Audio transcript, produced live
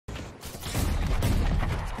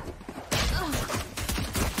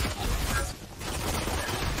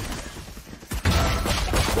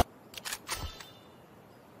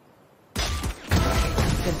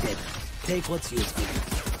take what's useful.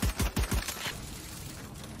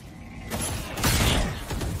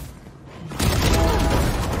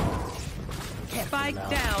 Spike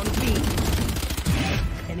down, B.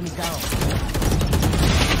 Enemy down.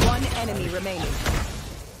 One enemy remaining.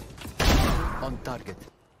 On target.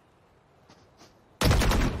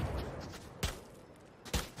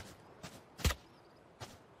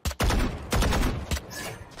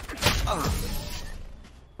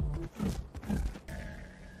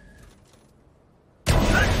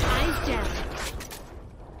 Eyes down.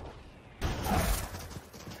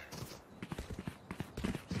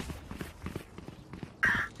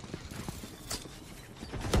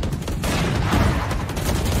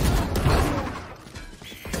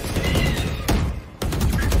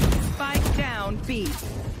 Spike down, B.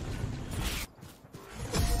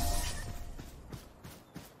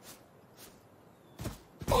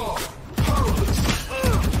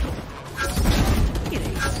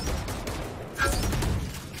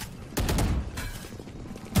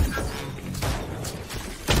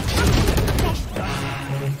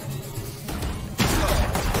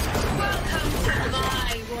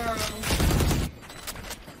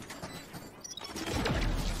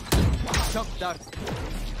 Shock dart.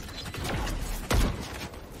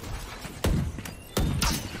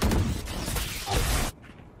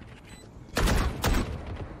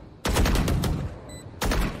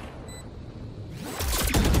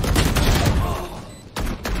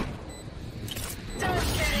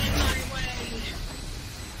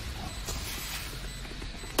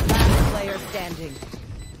 Last player standing.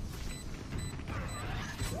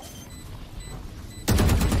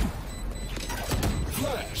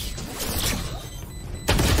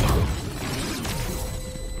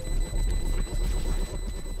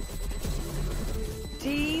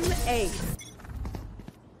 Team Ace.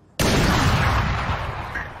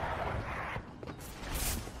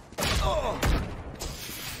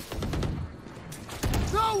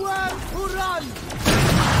 Nowhere to run!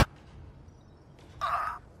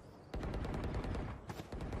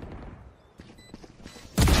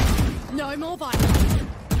 No more violence.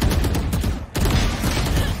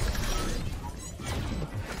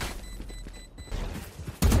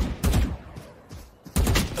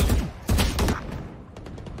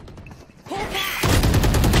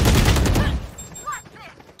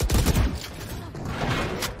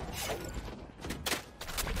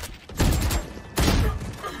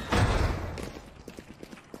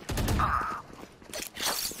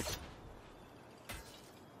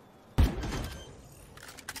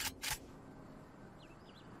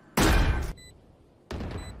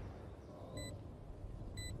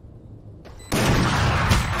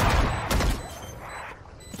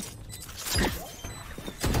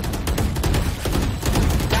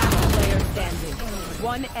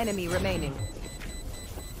 One enemy remaining.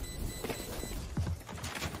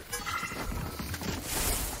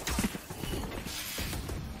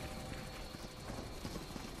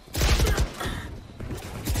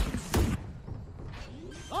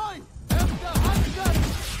 I am the hunter!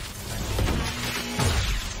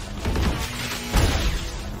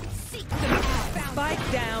 Spike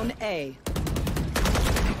down A.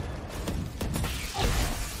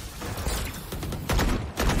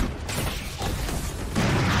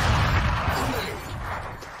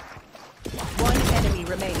 One enemy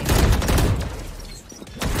remaining.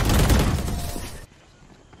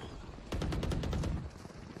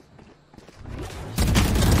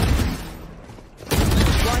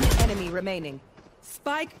 One enemy remaining.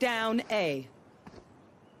 Spike down A.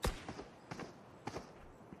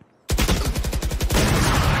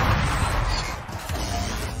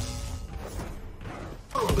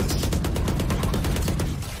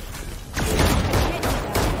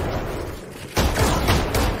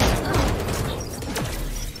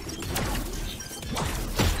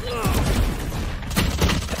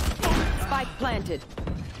 Spike planted.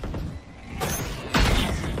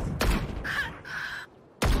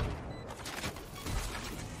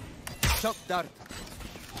 Shock dart.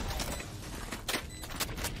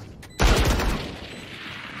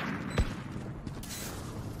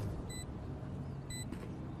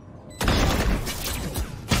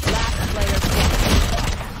 Last player standing.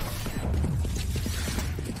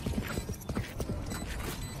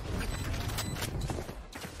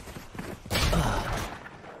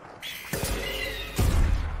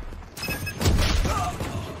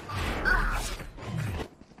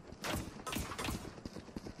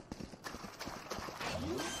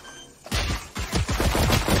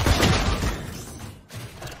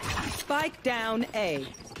 Spike down A.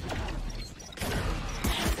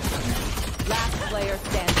 Last player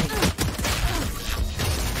standing.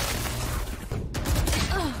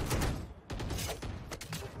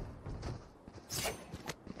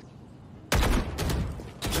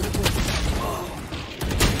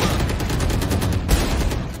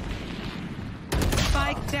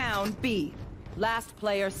 B. Last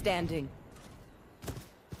player standing.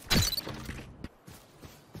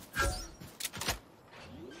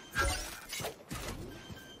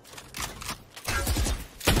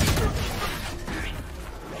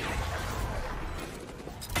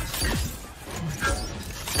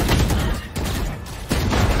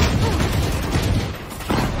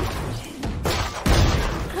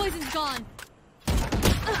 Poison's gone.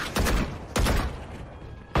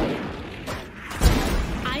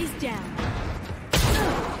 Eyes down.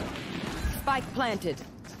 Spike planted.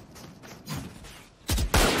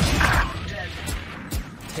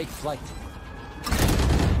 Take flight.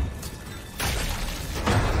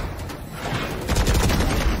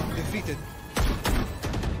 Defeated.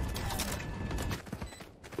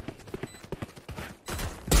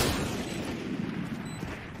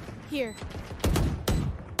 Here.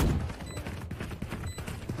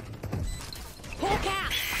 Pull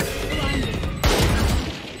cap.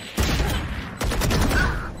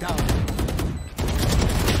 Down.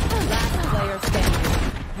 Last player standing.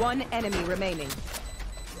 One enemy remaining.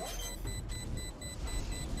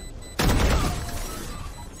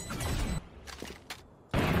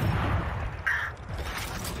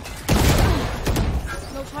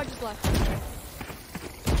 No charges left.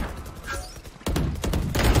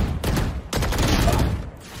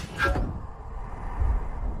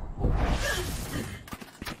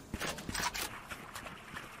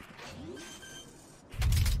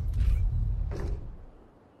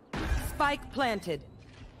 Spike planted.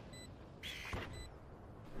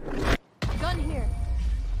 Gun here.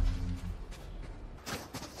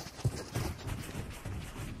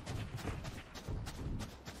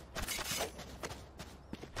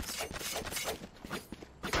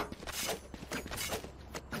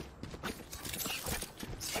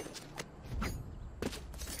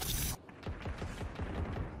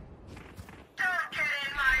 Don't get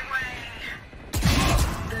in my way.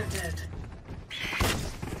 They're dead.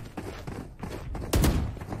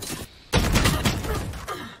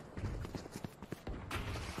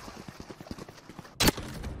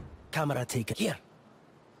 Camera taken. Here.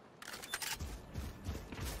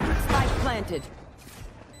 Spike planted.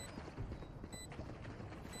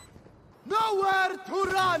 Nowhere to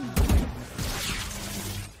run!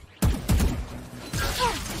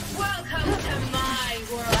 Welcome to my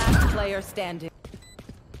world. Last player standing.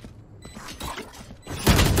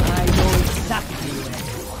 I know exactly where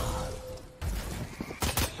you are.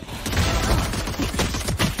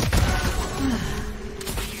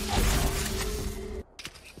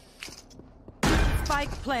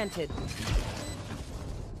 Spike planted.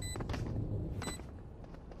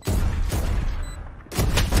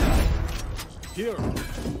 Here.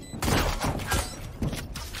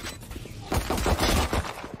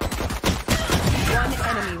 One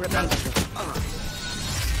enemy remaining.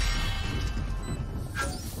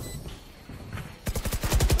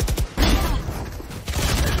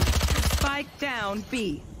 Spike down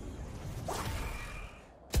B.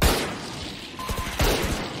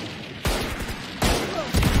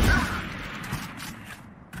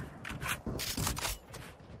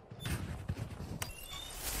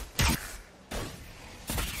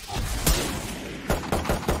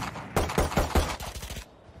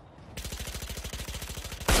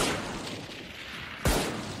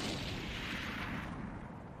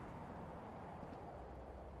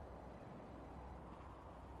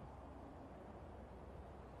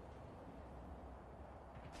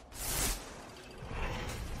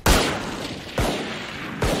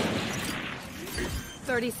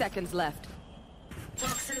 Thirty seconds left.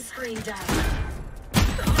 Toxin screen down.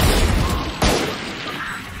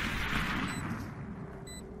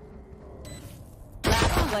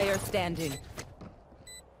 Last player standing.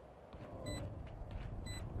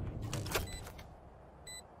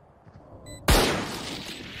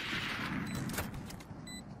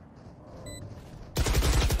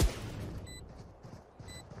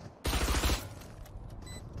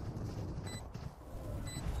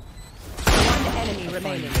 One enemy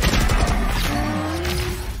remaining.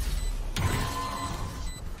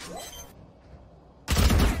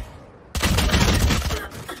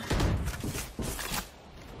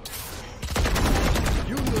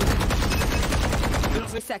 You lose.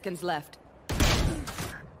 3 seconds left.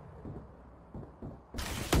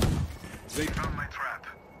 They Found my trap.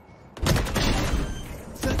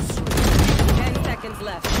 10 seconds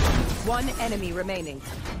left. One enemy remaining.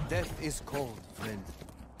 Death is cold, friend.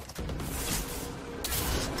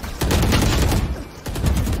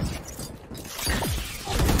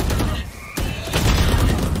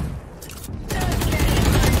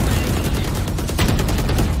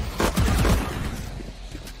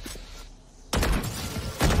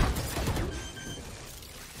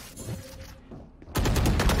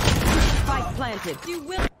 planted. You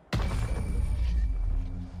will.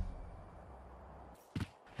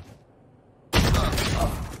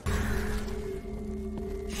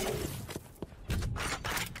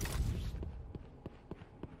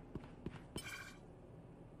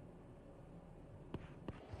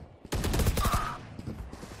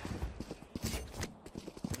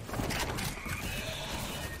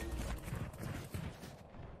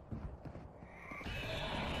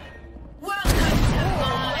 Welcome to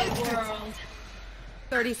my world.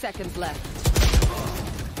 30 seconds left.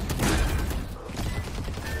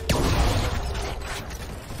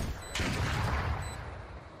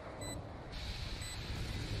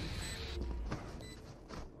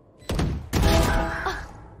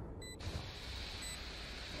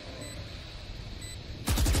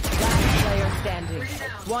 Last player standing.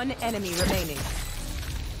 One enemy remaining.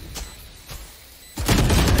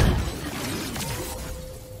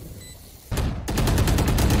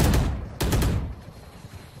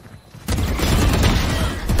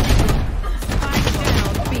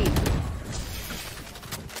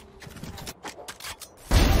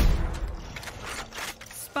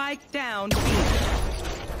 Spike down B.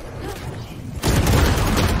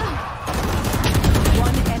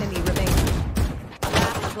 One enemy remaining.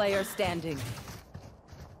 Last player standing.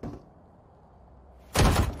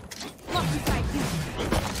 Lock inside you.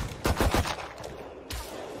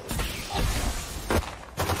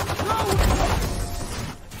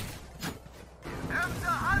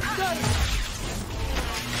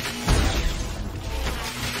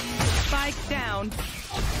 Spike down.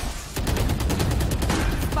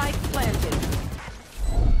 Spike planted.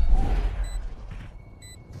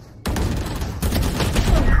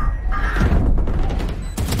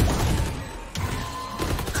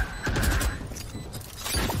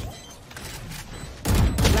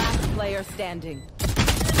 Last player standing.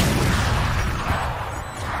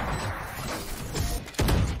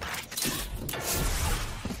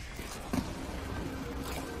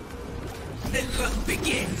 The hunt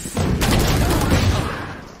begins.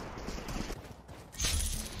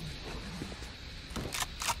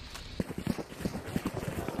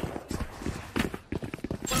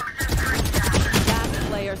 Last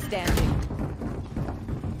player standing.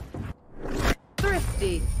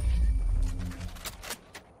 Thrifty.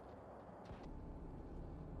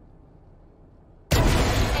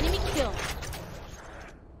 Enemy kill.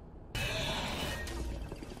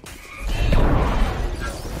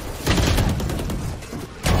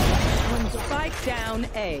 Spike down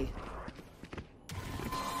A.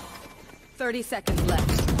 30 seconds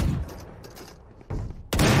left.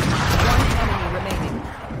 One enemy remaining.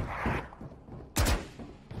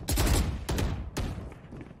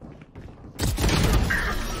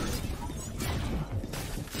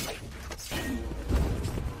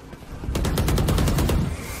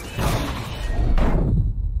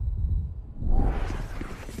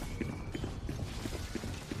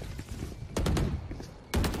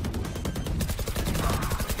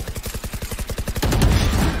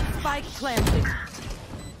 Spike planted.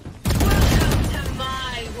 Welcome to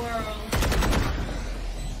my world.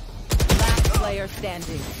 Last player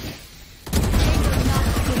standing.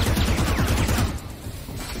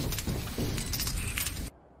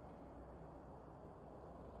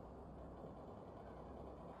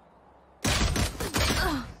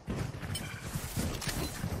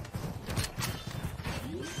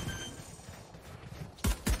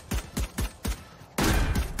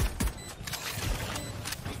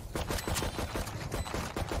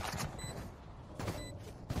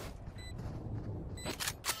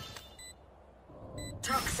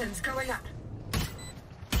 Toxins going up.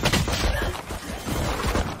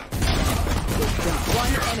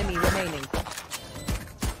 One enemy remaining.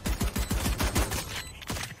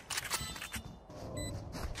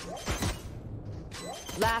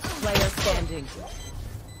 Last player standing.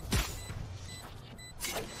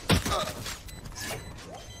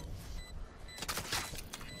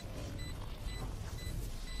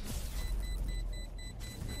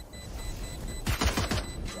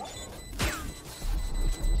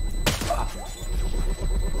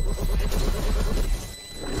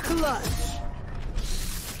 Clutch.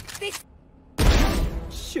 This.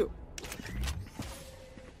 Shoot.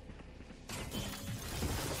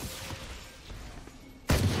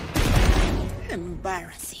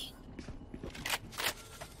 Embarrassing.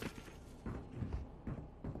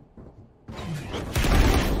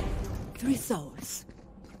 Three souls.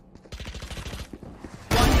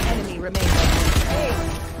 One enemy remaining.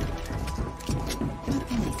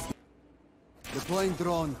 Deploying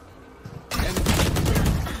drone.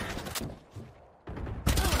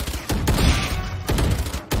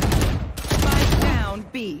 Spike down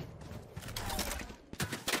B.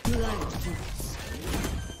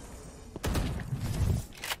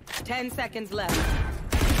 10 seconds left.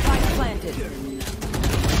 Spike planted.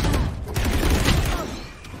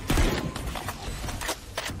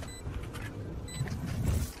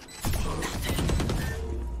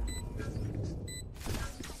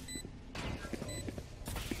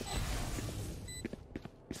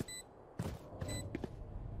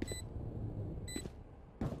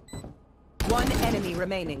 One enemy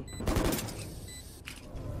remaining.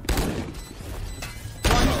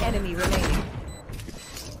 One enemy remaining.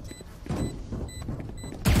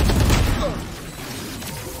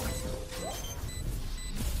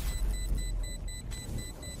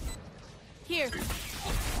 Here.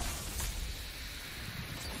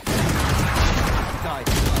 Die.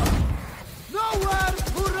 Nowhere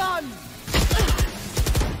to run!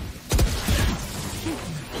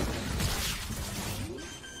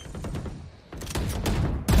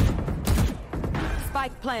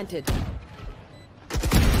 Spike planted.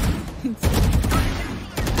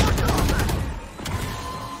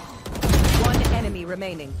 One enemy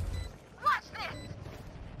remaining. Watch this.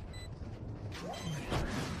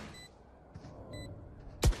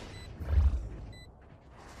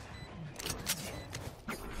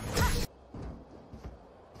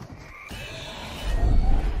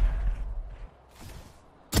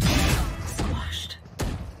 Squashed.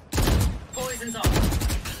 Poison's off.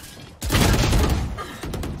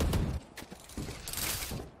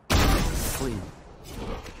 Clean.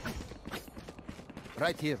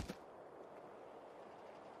 Right here.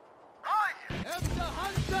 I am the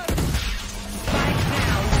hunter! Spike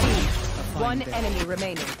down. One enemy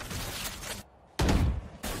remaining.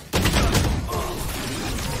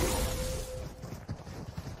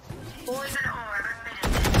 Poison orb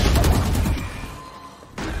emitted.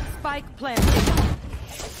 Spike planted.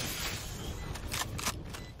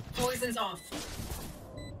 Poison's off.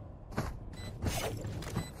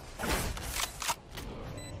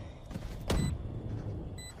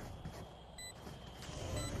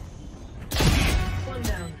 One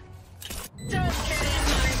down. Don't get in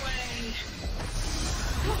my way.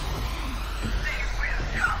 They will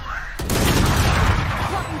cover.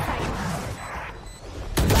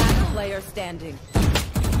 Last player standing.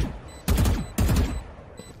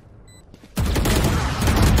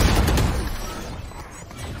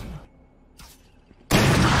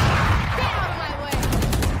 Get out of my way.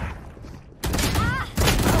 Ah!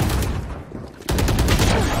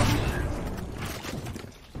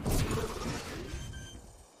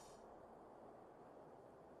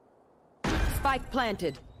 Spike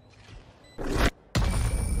planted.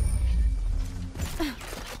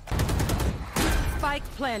 Spike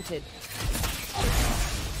planted.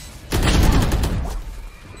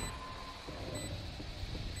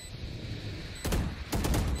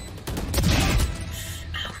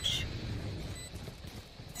 Ouch.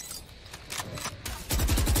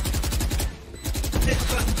 The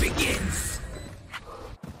fun begins.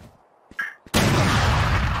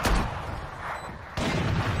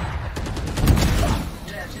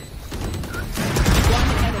 Dead.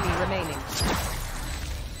 One enemy remaining.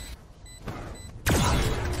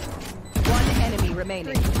 One enemy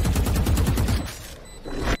remaining.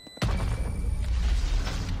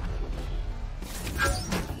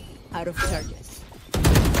 Out of charges.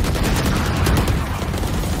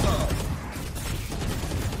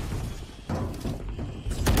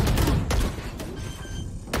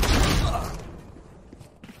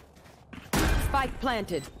 Spike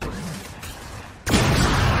planted.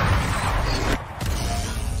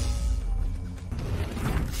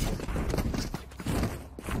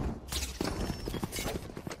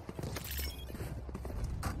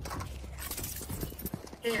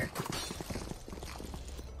 Here.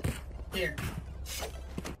 Here.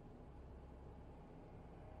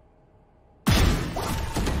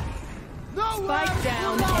 Nowhere Spike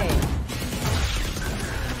down to run! A.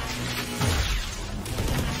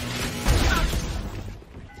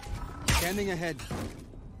 Standing ahead.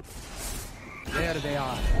 There they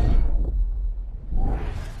are.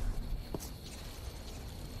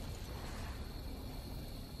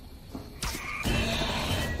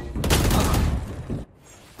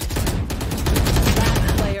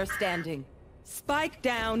 Last player standing. Spike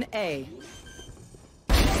down A.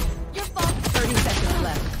 Your fault. 30 seconds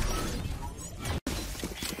left.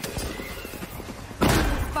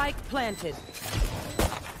 Spike planted.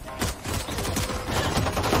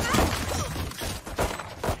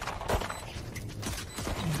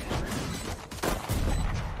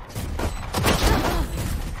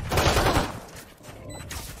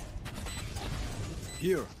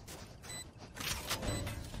 Here.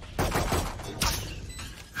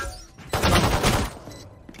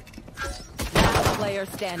 player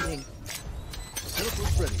standing.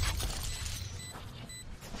 Teleport's ready.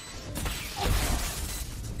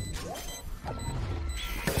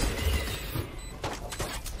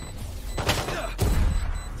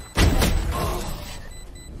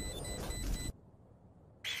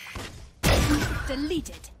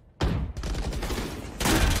 Deleted.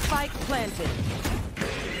 Spike planted.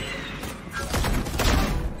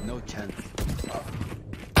 No chance.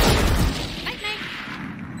 Night night.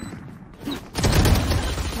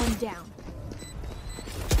 One down.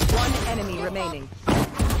 One enemy remaining.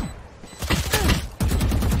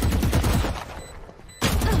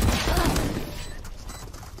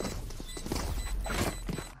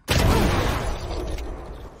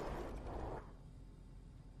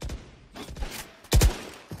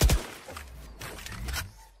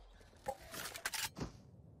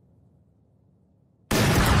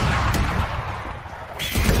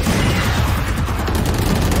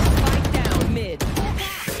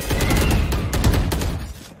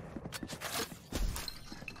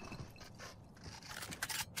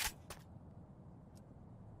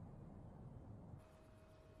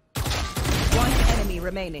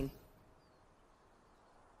 Remaining.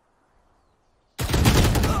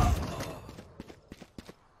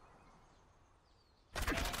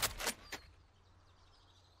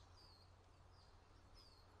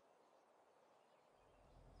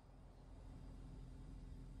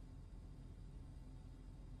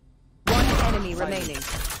 One enemy remaining.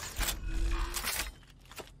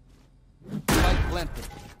 Spike planted.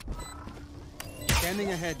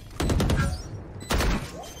 Scanning ahead.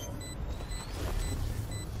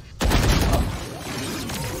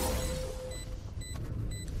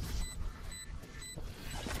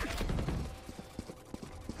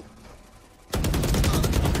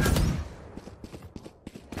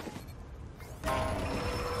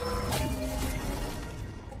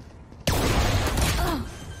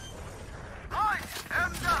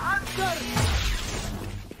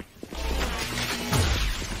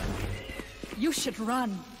 You should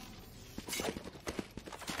run.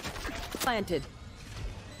 Planted.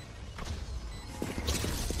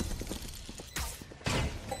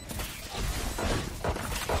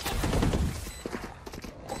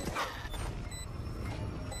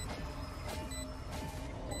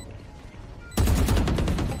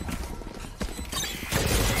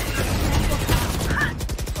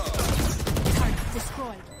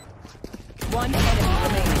 Destroyed. One enemy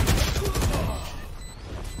remaining.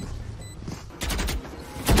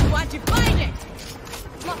 Watch it, find it!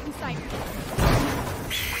 Lock in sight.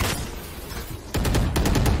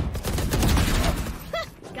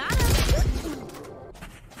 Got him!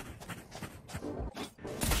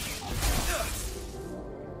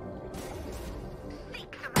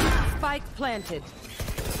 Spike planted.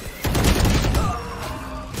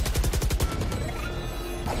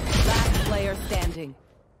 Last player standing.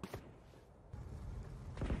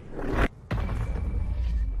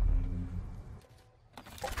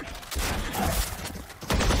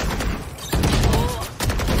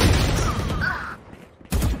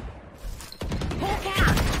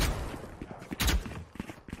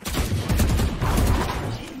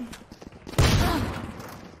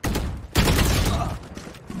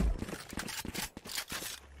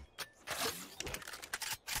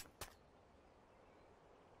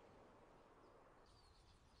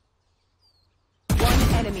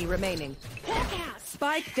 Enemy remaining.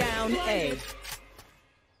 Spike down A.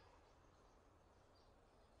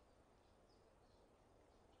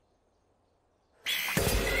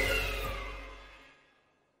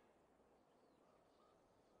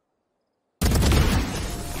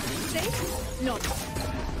 Safe? No.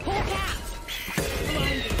 Hawk out!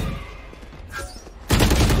 Blinded.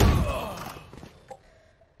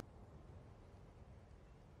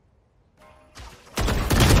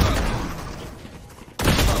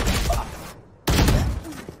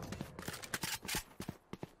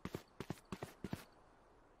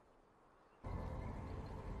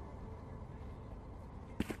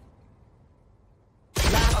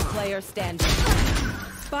 Player standing.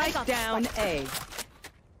 Spike down A.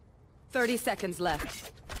 30 seconds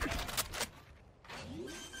left.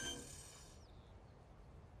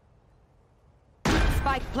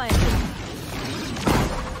 Spike planted.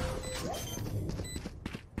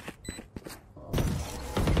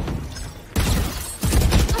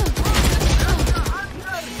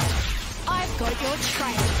 I've got your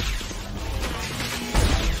trail.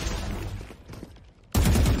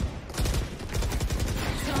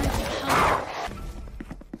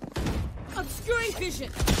 Obscuring vision.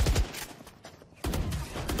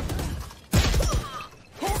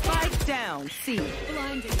 Spike down C.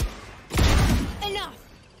 Blinded. Enough.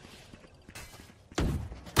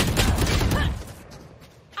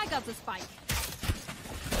 out the spike.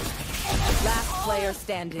 Last player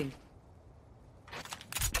standing.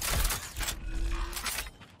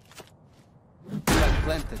 Spike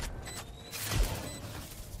planted.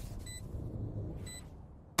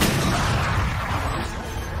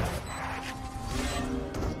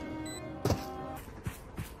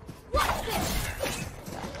 What's this?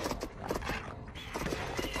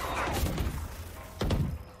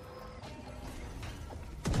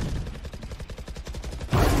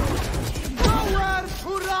 Nowhere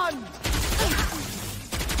to run!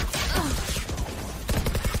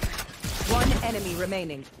 One enemy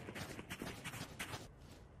remaining.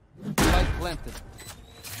 Spike planted.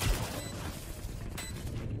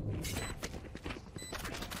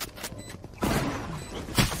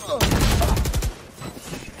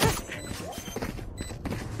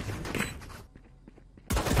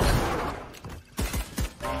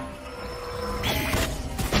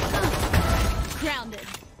 Grounded.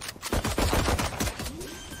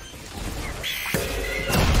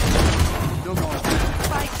 No more.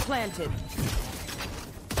 Spike planted.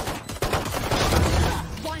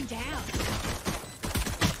 One down.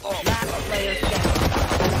 Last player standing.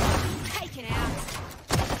 Taken out.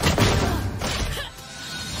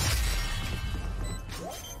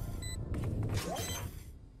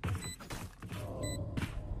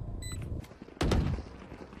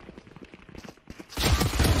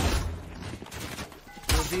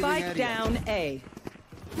 Revealing Spike area. down A.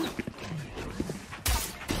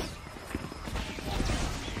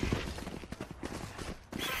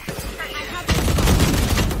 I have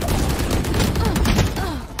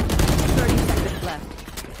 30 seconds left.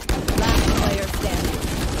 Last player standing.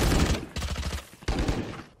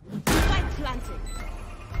 spike planted.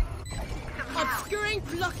 Obscuring,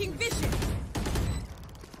 blocking vision.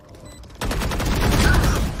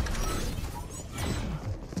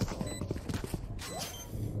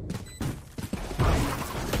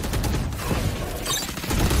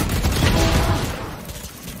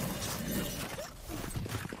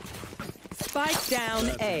 Spike down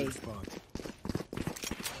A.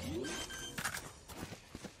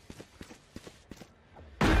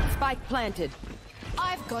 Spike planted.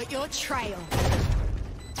 I've got your trail.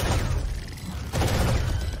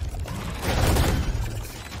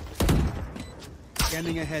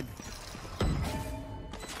 Scanning ahead.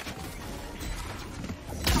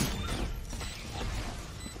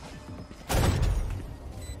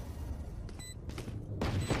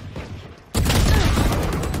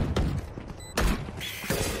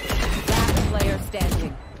 Last player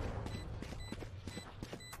standing.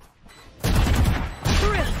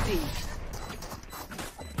 Thrifty.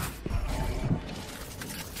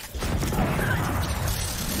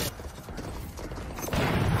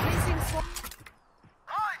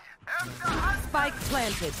 Spike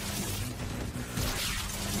planted.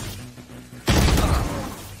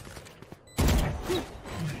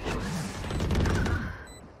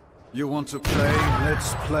 You want to play?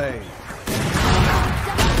 Let's play.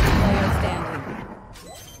 Player standing.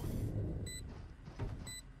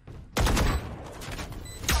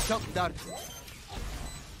 Shock dart.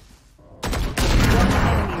 One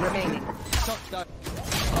enemy remaining. Shock dart.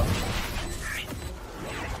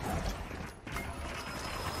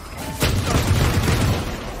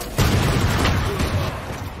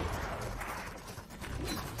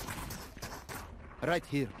 Right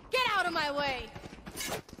here. Get out of my way.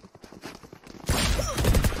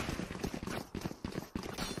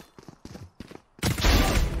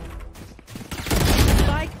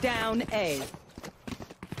 Spike down A.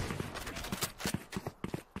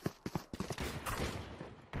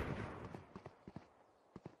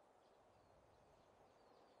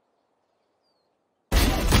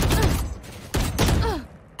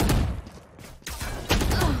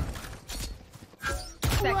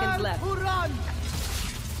 Seconds left. To run!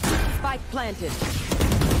 Spike planted.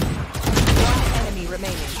 One enemy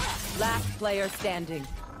remaining. Last player standing.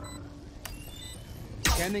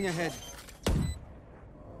 Scanning ahead.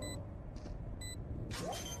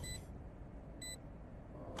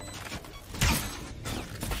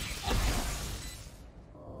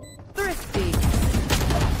 Thrifty.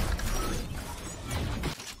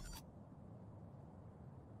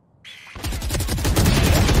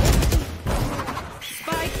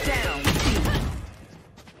 Spike down.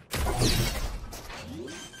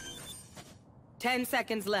 10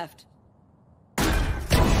 seconds left.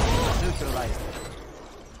 Neutralized.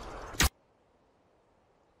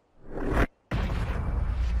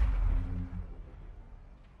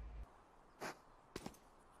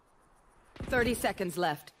 Thirty seconds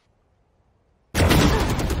left.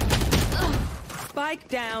 Spike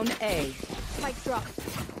down A. Spike drop.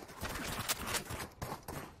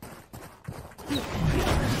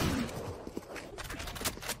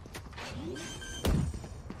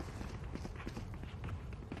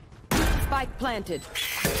 Spike planted.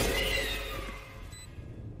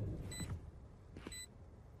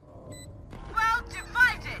 Well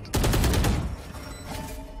divided.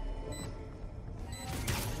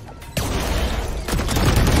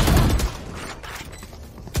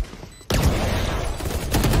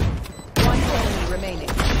 One enemy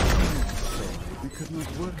remaining. We could not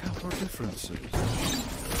work out our differences.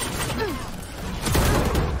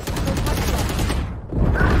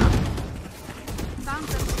 Found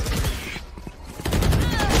them.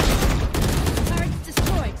 Turret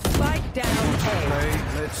destroyed. Spike down A. Play,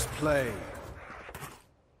 let's play.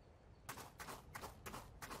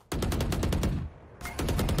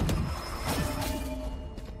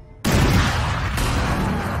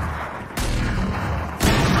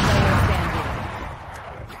 Player standing.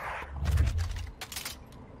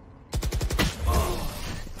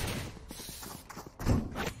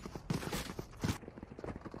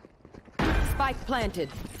 Spike planted.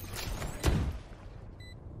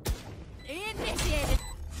 Initiated.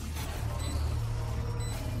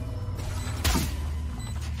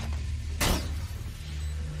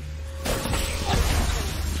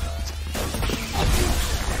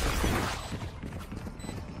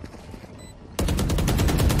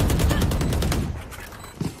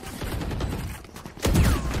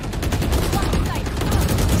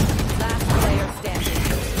 Last player standing.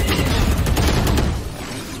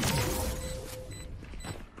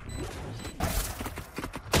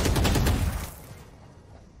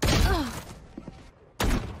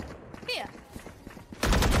 Here.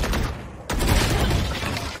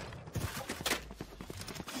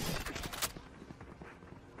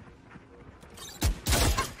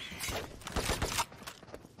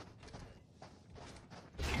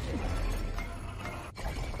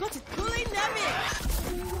 Got it. Pulling them in.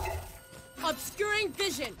 Obscuring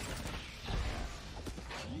vision.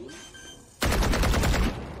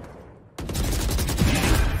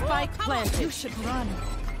 Spike planted. You should run.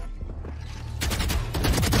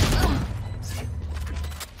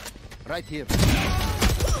 Right here.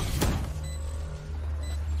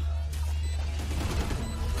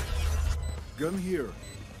 Gun here.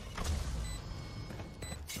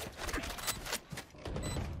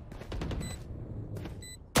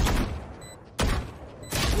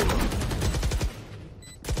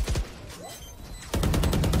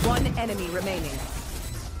 One enemy remaining.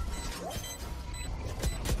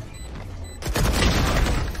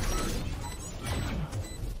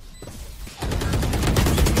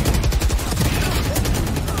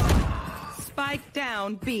 Spike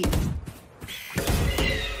down B.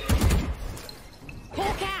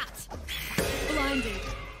 Hawk out. Blinded.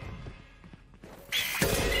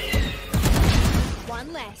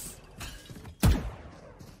 One less.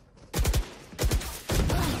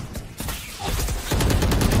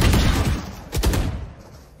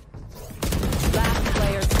 Last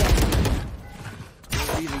player standing.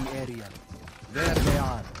 Revealing area. There they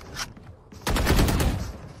are.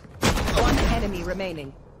 One enemy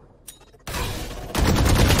remaining.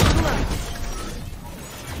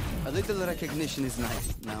 A little recognition is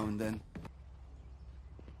nice now and then.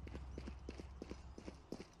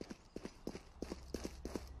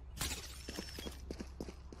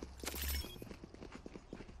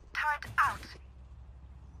 Turret out.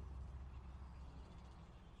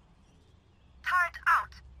 Turret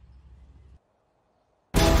out.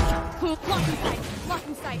 Cool. Lock in sight. Lock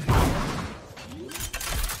in sight.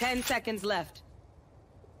 10 seconds left.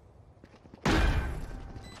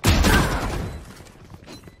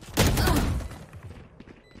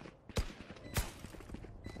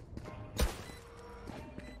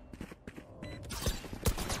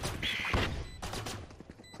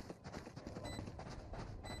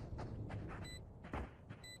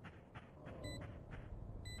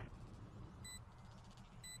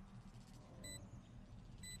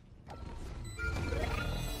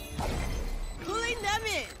 Pulling them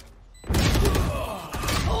in.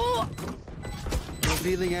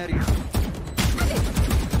 Revealing area.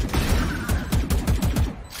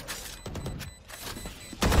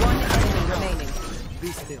 One enemy remaining. Be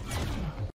still.